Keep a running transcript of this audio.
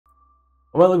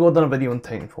A while ago I done a video on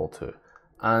Titanfall 2,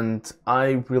 and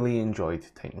I really enjoyed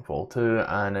Titanfall 2,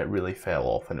 and it really fell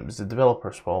off, and it was the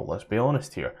developer's fault, let's be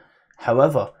honest here.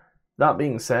 However, that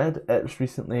being said, it's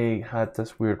recently had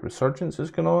this weird resurgence that's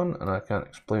going on, and I can't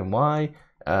explain why,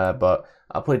 but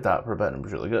I played that for a bit and it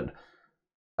was really good.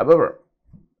 However,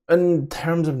 in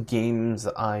terms of games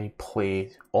that I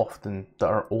play often that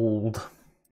are old,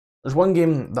 there's one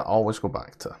game that I always go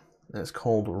back to. It's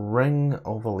called Ring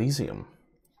of Elysium.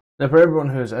 Now, for everyone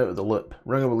who's out of the loop,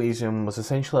 Ring of Elysium was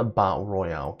essentially a Battle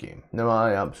Royale game. Now,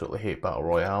 I absolutely hate Battle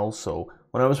Royales, so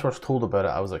when I was first told about it,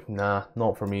 I was like, nah,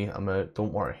 not for me, I'm out,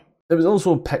 don't worry. It was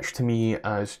also pitched to me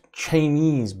as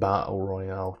Chinese Battle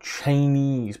Royale,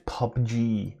 Chinese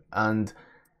PUBG, and,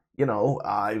 you know,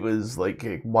 I was like,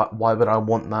 why would I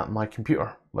want that in my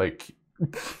computer? Like,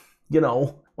 you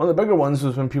know. One of the bigger ones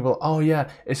was when people, oh yeah,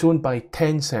 it's owned by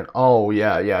Tencent. Oh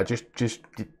yeah, just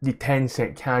the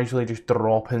Tencent casually just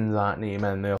dropping that name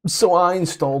in there. So I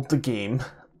installed the game,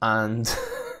 and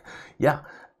yeah,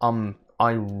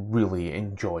 I really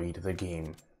enjoyed the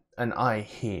game, and I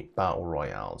hate battle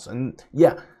royales. And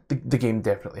yeah, the game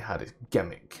definitely had its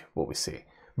gimmick, what we say,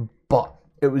 but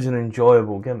it was an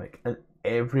enjoyable gimmick, and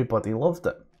everybody loved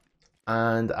it.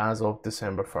 And as of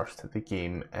December 1st, the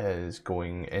game is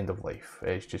going end of life.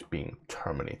 It's just being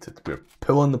terminated. We're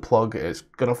pulling the plug, it's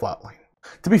gonna flatline.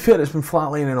 To be fair, it's been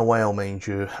flatlining a while, mind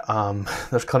you.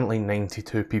 There's currently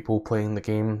 92 people playing the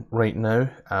game right now.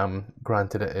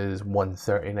 Granted, it is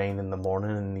 1:39 in the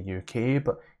morning in the UK,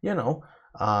 but you know,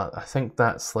 I think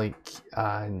that's like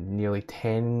nearly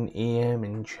 10 AM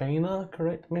in China.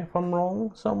 Correct me if I'm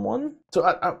wrong, someone. So,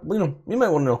 you know, you might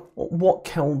want to know what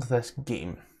killed this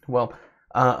game. Well,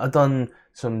 I've done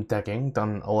some digging,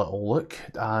 done a little look,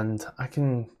 and I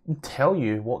can tell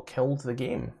you what killed the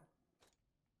game.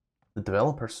 The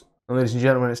developers. And ladies and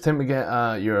gentlemen, it's time to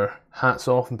get your hats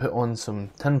off and put on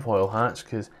some tinfoil hats,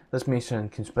 because this may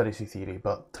sound conspiracy theory,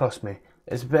 but trust me,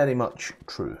 it's very much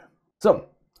true. So,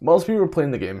 whilst we were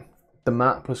playing the game, the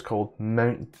map was called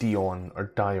Mount Dion,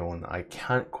 or Dion, I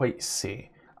can't quite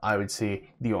say. I would say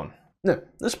Dion. Now,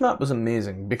 this map was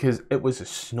amazing because it was a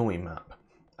snowy map.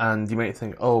 And you might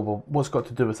think, oh, well, what's got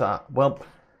to do with that? Well,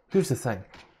 here's the thing.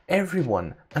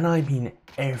 Everyone, and I mean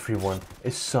everyone,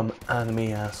 is some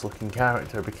anime-ass looking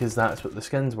character, because that's what the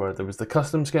skins were. There was the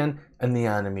custom skin and the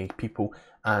anime people,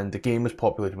 and the game was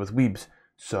populated with weebs.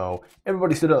 So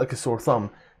everybody stood out like a sore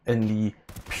thumb in the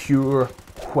pure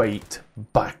white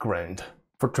background.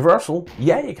 For traversal,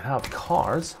 yeah, you can have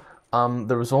cars.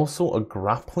 There was also a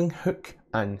grappling hook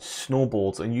and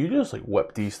snowballs, and you just like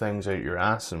whipped these things out your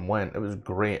ass and went. It was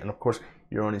great, and of course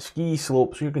you're on a ski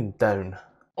slope, so you're going down.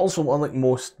 Also, unlike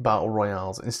most battle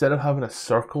royales, instead of having a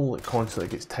circle that constantly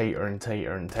gets tighter and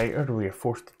tighter and tighter where you're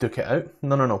forced to duke it out,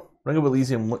 no. Ring of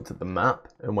Elysium looked at the map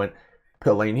and went,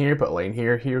 put a line here, put a line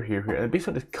here, here, and it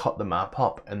basically just cut the map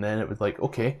up, and then it was like,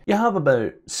 okay, you have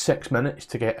about 6 minutes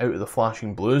to get out of the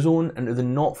flashing blue zone into the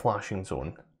not flashing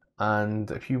zone. And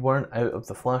if you weren't out of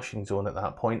the flashing zone at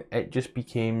that point, it just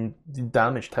became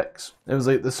damage ticks. It was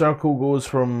like the circle goes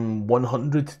from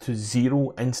 100 to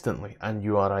 0 instantly, and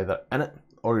you are either in it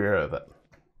or you're out of it.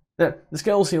 Now, the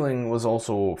skill ceiling was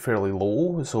also fairly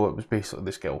low, so it was basically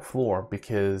the skill floor,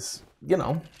 because, you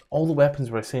know, all the weapons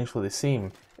were essentially the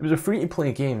same. It was a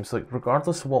free-to-play game, so like,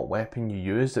 regardless of what weapon you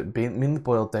used, it mainly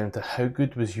boiled down to how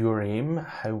good was your aim,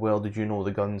 how well did you know the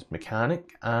gun's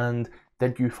mechanic, and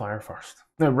did you fire first?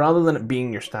 Now, rather than it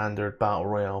being your standard battle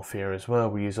royale fare as well,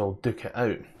 where you all duke it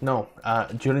out, no,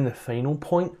 during the final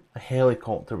point, a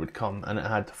helicopter would come and it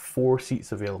had 4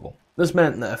 seats available. This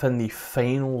meant that if in the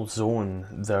final zone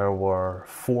there were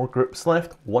 4 groups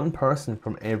left, one person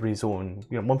from every zone,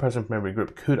 one person from every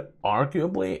group could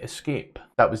arguably escape.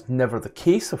 That was never the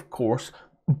case, of course,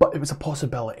 but it was a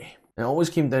possibility. It always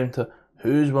came down to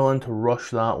who's willing to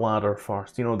rush that ladder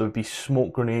first. You know, there'd be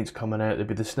smoke grenades coming out, there'd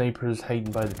be the snipers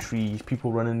hiding by the trees,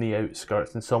 people running the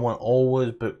outskirts, and someone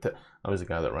always booked it. I was the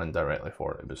guy that ran directly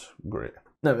for it. It was great.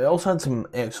 Now, it also had some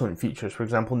excellent features. For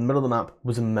example, in the middle of the map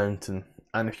was a mountain,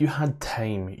 and if you had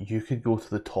time, you could go to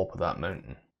the top of that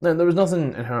mountain. Now, there was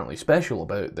nothing inherently special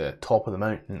about the top of the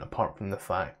mountain, apart from the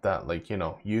fact that, like, you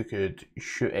know, you could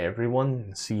shoot everyone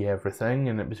and see everything,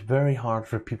 and it was very hard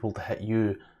for people to hit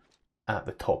you at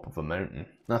the top of a mountain.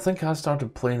 And I think I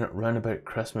started playing it around about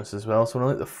Christmas as well, so one of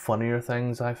like the funnier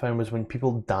things I found was when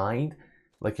people died,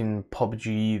 like in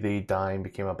PUBG, they die and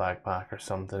became a backpack or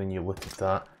something, and you looked at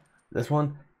that. This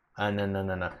one,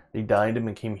 no. They died and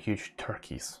became huge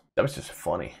turkeys. That was just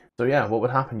funny. So yeah, what would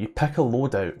happen? You pick a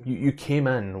loadout. You came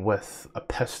in with a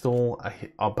pistol,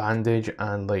 a bandage,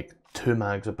 and like 2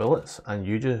 mags of bullets, and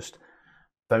you just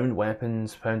found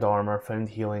weapons, found armor, found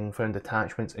healing, found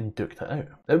attachments, and duked it out.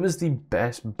 It was the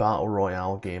best Battle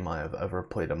Royale game I have ever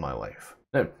played in my life.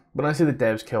 Now, when I say the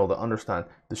devs killed it, understand,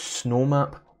 the snow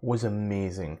map was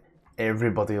amazing.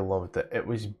 Everybody loved it. It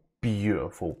was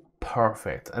beautiful,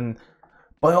 perfect, and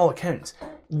by all accounts,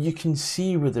 you can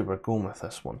see where they were going with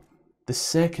this one. The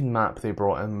second map they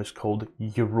brought in was called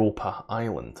Europa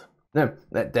Island. Now,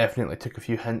 that definitely took a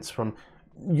few hints from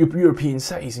European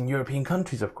cities and European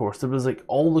countries, of course. There was like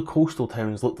all the coastal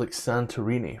towns looked like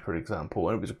Santorini, for example,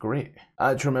 and it was great.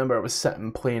 I actually remember I was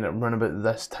sitting playing it around about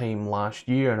this time last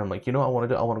year, and I'm like, you know what I want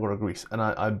to do? I want to go to Greece. And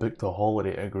I booked a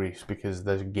holiday to Greece because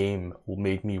this game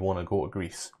made me want to go to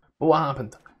Greece. But what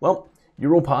happened? Well,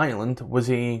 Europa Island was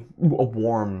a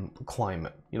warm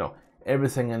climate, you know.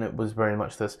 Everything in it was very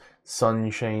much this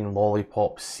sunshine,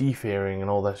 lollipop, seafaring,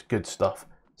 and all this good stuff.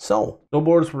 So,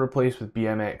 snowboards were replaced with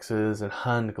BMXs and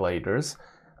hand gliders,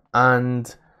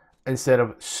 and instead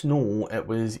of snow, it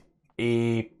was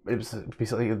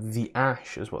basically the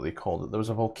ash is what they called it. There was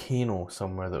a volcano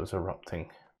somewhere that was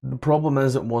erupting. The problem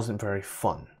is it wasn't very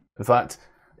fun. In fact,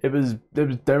 it was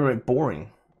downright boring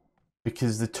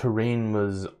because the terrain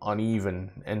was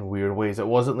uneven in weird ways. It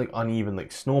wasn't like uneven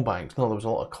like snowbanks. No, there was a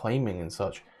lot of climbing and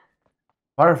such.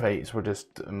 Firefights were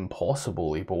just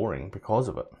impossibly boring because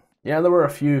of it. Yeah, there were a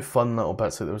few fun little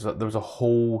bits. Like there was a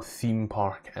whole theme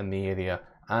park in the area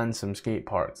and some skate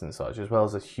parks and such, as well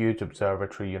as a huge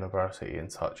observatory university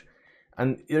and such.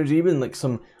 And there's even like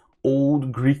some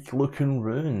old Greek-looking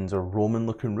ruins or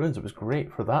Roman-looking ruins. It was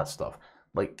great for that stuff.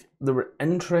 Like, there were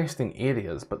interesting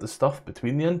areas, but the stuff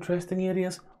between the interesting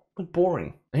areas was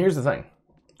boring. And here's the thing,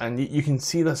 and you can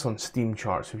see this on Steam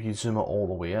charts if you zoom it all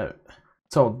the way out.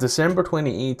 So, December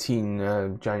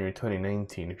 2018, January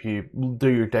 2019, if you do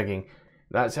your digging,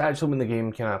 that's actually when the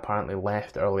game kind of apparently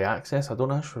left early access. I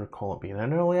don't actually recall it being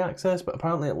in early access, but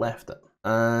apparently it left it.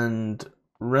 And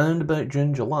round about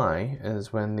June, July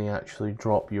is when they actually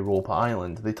drop Europa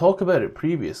Island. They talk about it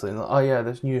previously, and like, oh yeah,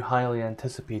 this new highly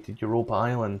anticipated Europa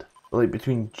Island. But like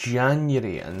between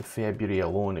January and February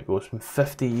alone, it goes from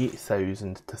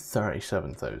 58,000 to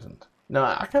 37,000.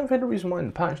 Now, I can't find a reason why in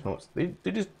the patch notes, they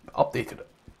just updated it.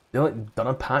 They like done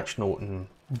a patch note and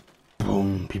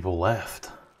boom, people left.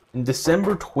 In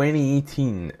December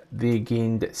 2018, they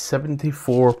gained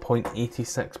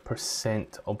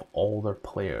 74.86% of all their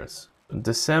players. In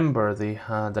December, they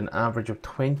had an average of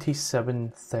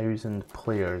 27,000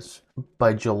 players.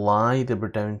 By July, they were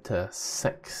down to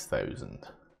 6,000.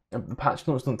 The patch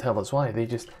notes don't tell us why, they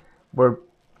just were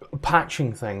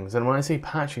patching things. And when I say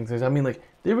patching things, I mean like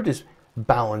they were just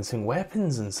balancing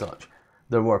weapons and such.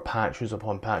 There were patches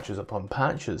upon patches upon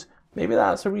patches. Maybe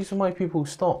that's the reason why people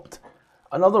stopped.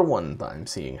 Another one that I'm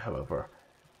seeing, however,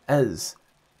 is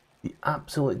the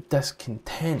absolute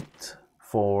discontent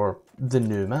for the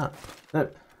new map. Now,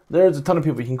 there's a ton of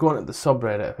people, you can go onto the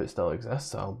subreddit if it still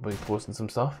exists, I'll be posting some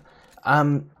stuff.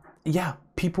 Yeah,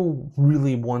 people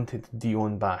really wanted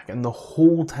Dion back, and the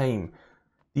whole time,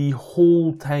 the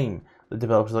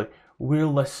developers were like, we're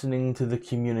listening to the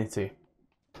community.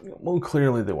 Well,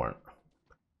 clearly they weren't.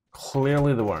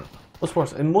 Clearly they weren't. What's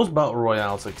worse, in most battle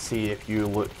royales, like say if you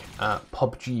look at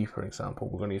PUBG, for example,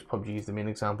 we're going to use PUBG as the main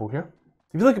example here.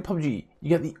 If you look at PUBG, you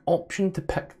get the option to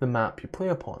pick the map you play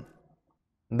upon.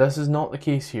 This is not the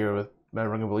case here with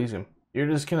Ring of Elysium. You're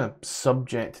just kind of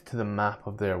subject to the map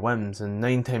of their whims, and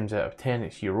 9 times out of 10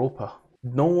 it's Europa.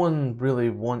 No one really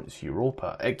wants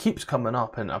Europa. It keeps coming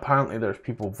up, and apparently there's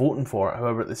people voting for it.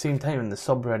 However, at the same time in the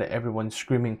subreddit, everyone's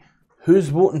screaming, who's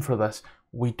voting for this?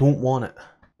 We don't want it.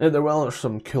 Now, there were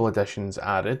some cool additions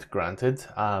added, granted.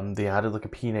 They added like a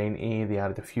P9A, they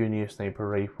added a few new sniper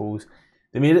rifles.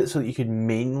 They made it so that you could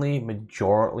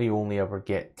majority only ever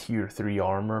get tier 3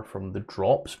 armor from the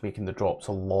drops, making the drops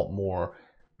a lot more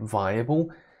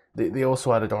viable. They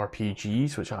also added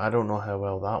RPGs, which I don't know how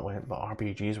well that went, but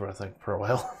RPGs were a thing for a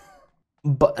while.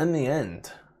 But in the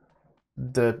end,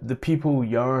 the people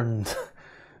yearned,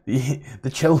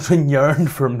 the children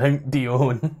yearned for Mount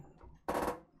Dion.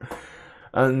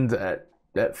 And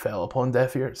it fell upon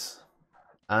deaf ears.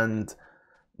 And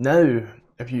now,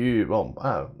 if you,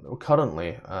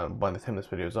 currently, by the time this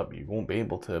video is up, you won't be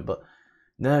able to, but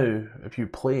now, if you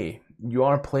play, you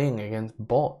are playing against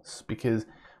bots, because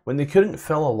when they couldn't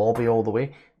fill a lobby all the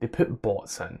way, they put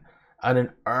bots in. And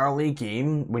in early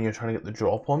game, when you're trying to get the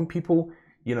drop on people,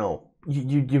 you know,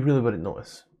 you really wouldn't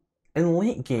notice. In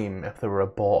late game, if there were a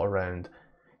bot around,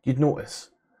 you'd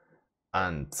notice.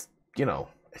 And, you know,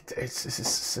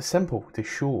 it's simple to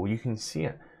show. You can see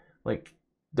it. Like,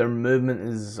 their movement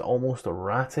is almost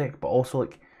erratic, but also,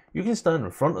 like, you can stand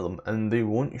in front of them and they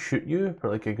won't shoot you for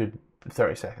like a good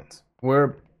 30 seconds.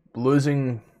 Where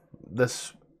losing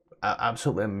this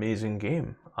absolutely amazing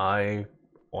game. I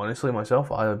honestly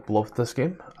myself, I loved this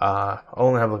game. I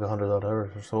only have like 100 odd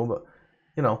hours or so, but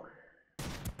you know,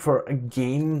 for a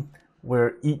game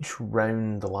where each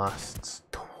round lasts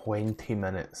 20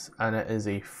 minutes and it is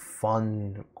a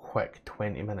fun, quick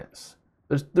 20 minutes.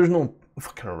 There's no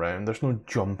fucking around, there's no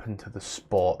jumping to the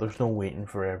spot, there's no waiting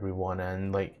for everyone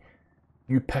in. Like,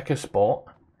 you pick a spot,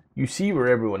 you see where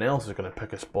everyone else is going to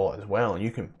pick a spot as well, and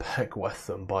you can pick with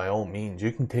them by all means.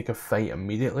 You can take a fight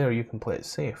immediately or you can play it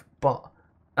safe, but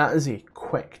that is a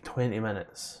quick 20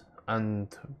 minutes.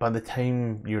 And by the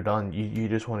time you're done, you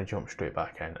just want to jump straight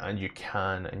back in, and you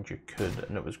can, and you could,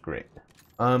 and it was great.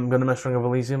 I'm going to miss Ring of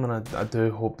Elysium, and I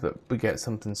do hope that we get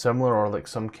something similar, or like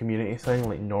some community thing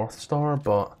like North Star,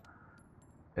 but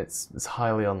it's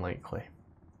highly unlikely.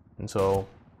 And so,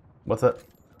 with it,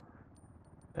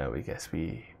 we guess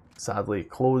we sadly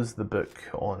close the book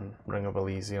on Ring of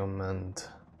Elysium, and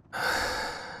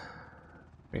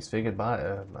we say goodbye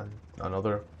to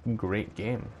another great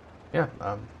game. Yeah,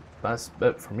 that's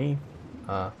it for me.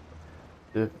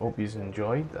 Do hope you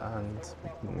enjoyed, and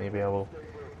maybe I will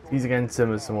tease again soon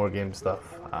with some more game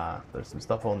stuff. There's some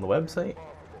stuff on the website.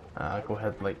 Go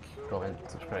ahead, like, comment,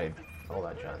 subscribe, all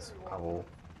that jazz. I will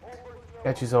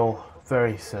catch you all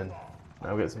very soon.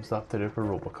 I'll get some stuff to do for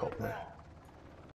Robocop now.